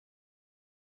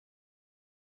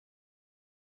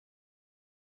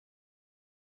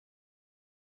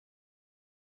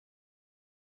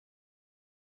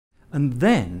And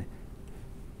then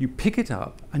you pick it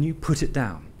up and you put it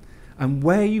down. And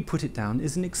where you put it down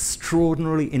is an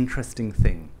extraordinarily interesting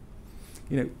thing.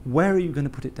 You know, where are you going to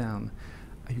put it down?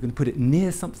 Are you going to put it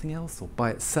near something else or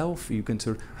by itself? Are you going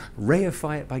to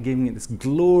reify it by giving it this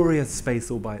glorious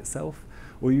space all by itself?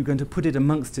 Or are you going to put it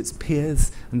amongst its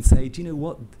peers and say, do you know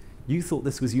what? You thought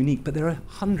this was unique, but there are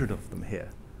 100 of them here.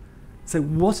 So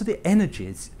what are the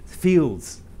energies,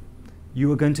 fields,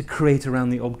 you are going to create around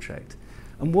the object?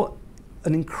 And what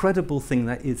an incredible thing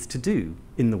that is to do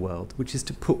in the world, which is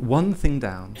to put one thing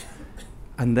down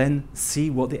and then see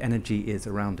what the energy is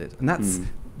around it. And that's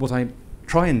what I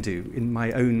try and do in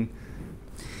my own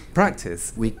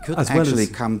practice. We could actually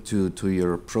come to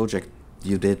your project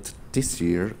you did this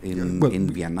year in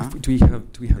Vienna. Do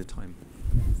we have time?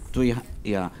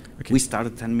 Yeah. Okay. We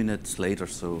started 10 minutes later,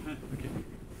 so. Okay.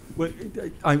 Well,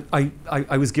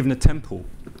 I was given a temple,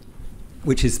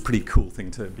 which is a pretty cool thing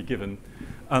to be given.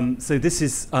 So this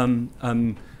is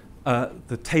the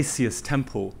Theseus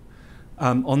temple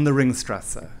on the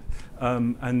Ringstrasse,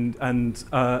 and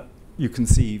you can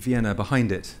see Vienna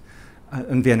behind it,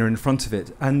 and Vienna in front of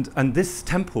it. And this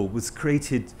temple was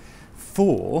created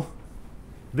for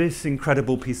this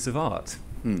incredible piece of art.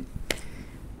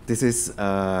 This is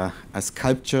a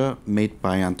sculpture made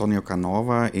by Antonio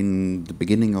Canova in the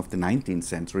beginning of the 19th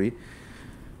century,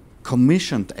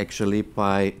 commissioned actually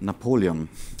by Napoleon,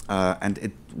 and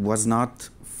it was not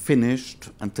finished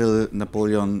until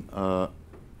Napoleon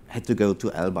had to go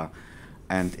to Elba,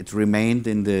 and it remained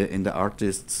in the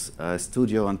artist's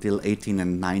studio until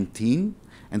 1819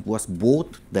 and was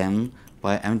bought then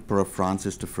by Emperor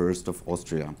Francis I of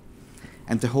Austria.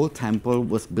 And the whole temple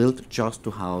was built just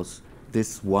to house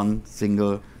this one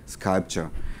single sculpture.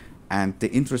 And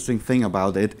the interesting thing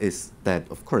about it is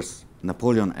that, of course,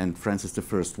 Napoleon and Francis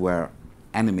I were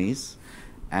enemies,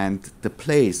 and the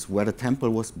place where the temple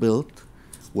was built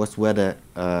was where the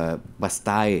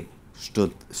Bastille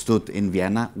stood in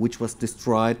Vienna, which was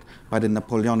destroyed by the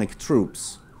Napoleonic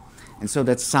troops. And so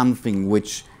that's something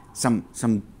which,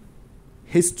 some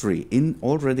history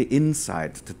already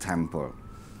inside the temple.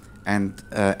 And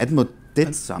Edmund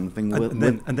did something with...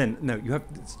 No,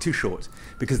 it's too short,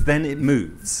 because then it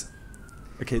moves.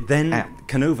 Okay, then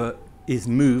Canova is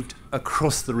moved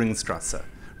across the Ringstrasse,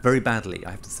 very badly,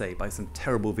 I have to say, by some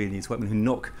terrible Viennese workmen who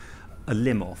knock a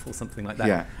limb off or something like that.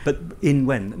 Yeah. But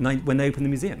when they opened the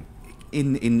museum?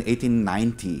 In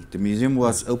 1890. The museum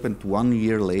was opened 1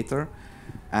 year later,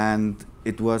 and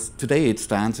today it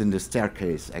stands in the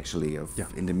staircase, actually,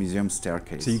 in the museum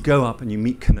staircase. So you go up and you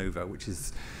meet Canova, which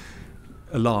is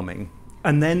alarming.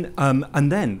 And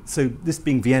then, so this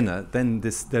being Vienna, then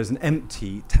there's an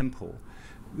empty temple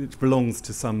which belongs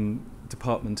to some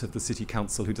department of the city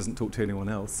council who doesn't talk to anyone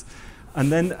else.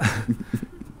 And then,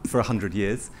 for 100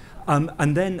 years.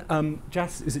 And then,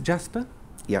 is it Jasper?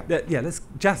 Yeah.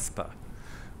 Jasper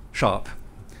Sharp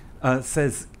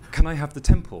says, can I have the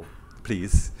temple,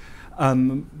 please,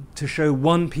 to show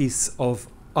one piece of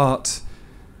art,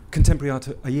 contemporary art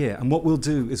a year. And what we'll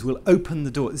do is we'll open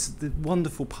the door. This is the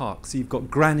wonderful park. So you've got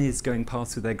grannies going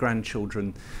past with their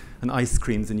grandchildren and ice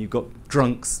creams, and you've got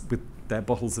drunks with their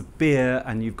bottles of beer,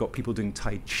 and you've got people doing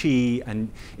Tai Chi,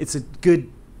 and it's a good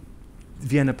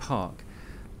Vienna park.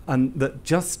 And that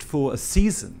just for a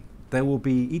season, there will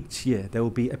be, each year, there will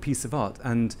be a piece of art.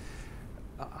 And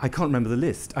I can't remember the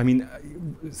list. I mean,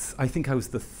 I think I was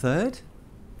the third.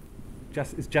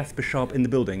 Is Jasper Sharp in the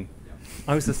building?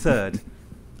 I was the third.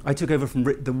 I took over from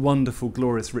the wonderful,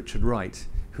 glorious Richard Wright,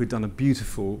 who had done a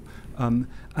beautiful... and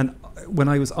when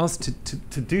I was asked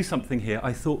to do something here,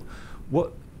 I thought,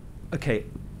 what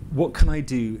can I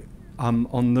do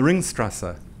on the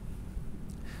Ringstrasse?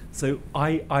 So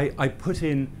I put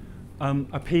in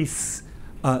a piece,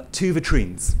 2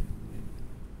 vitrines.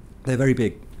 They're very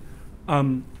big,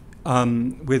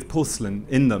 with porcelain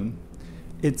in them.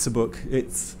 It's a book.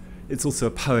 It's also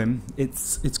a poem.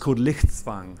 It's called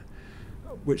Lichtzwang,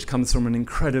 which comes from an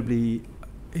incredibly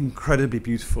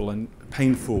beautiful and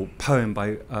painful poem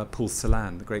by Paul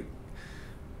Celan,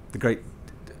 the great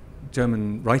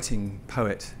German writing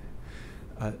poet,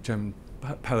 German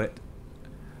poet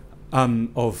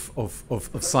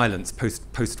of silence,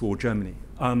 post-war Germany,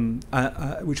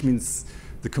 which means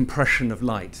the compression of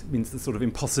light, means the sort of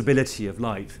impossibility of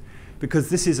light, because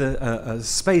this is a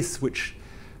space which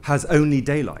has only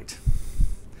daylight.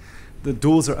 The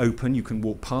doors are open, you can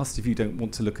walk past if you don't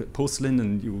want to look at porcelain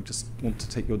and you just want to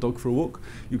take your dog for a walk.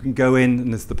 You can go in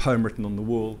and there's the poem written on the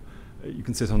wall. You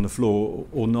can sit on the floor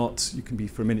or not, you can be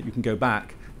for a minute, you can go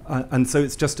back. And so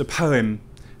it's just a poem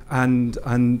and 2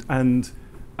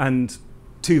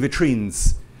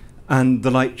 vitrines, and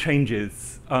the light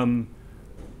changes.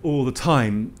 all the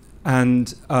time,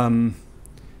 and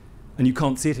you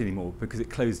can't see it anymore because it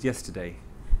closed yesterday.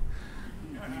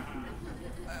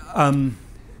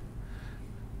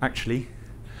 Actually,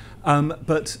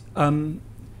 but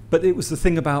it was the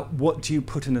thing about what do you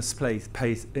put in a place?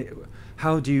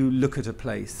 How do you look at a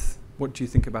place? What do you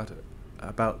think about it?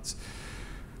 About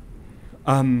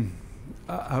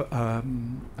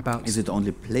Is it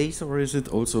only place, or is it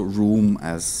also room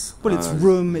as? Well, it's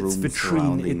room, it's room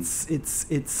vitrine, surrounding?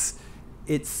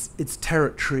 it's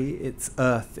territory, it's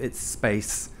earth, it's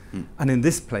space. And in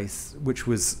this place, which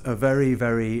was a very,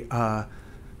 very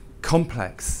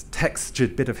complex,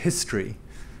 textured bit of history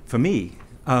for me,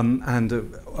 and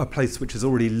a place which has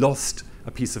already lost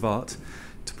a piece of art,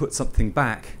 to put something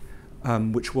back,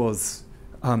 which was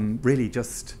really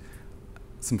just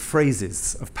some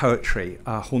phrases of poetry,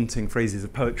 haunting phrases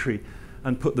of poetry,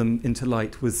 and put them into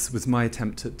light was my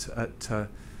attempt at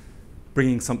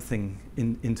bringing something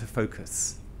into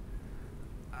focus.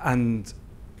 And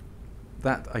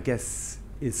that, I guess,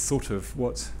 is sort of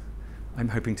what I'm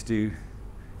hoping to do,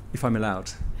 if I'm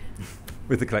allowed,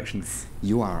 with the collections.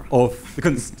 You are. Of the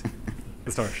Kunst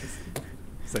historisches.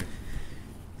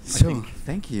 So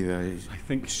thank you. I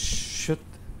think should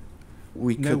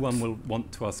we? No one will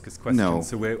want to ask us questions, No,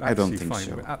 so we're I don't actually think fine.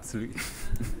 so. We're absolutely.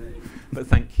 But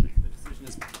thank you.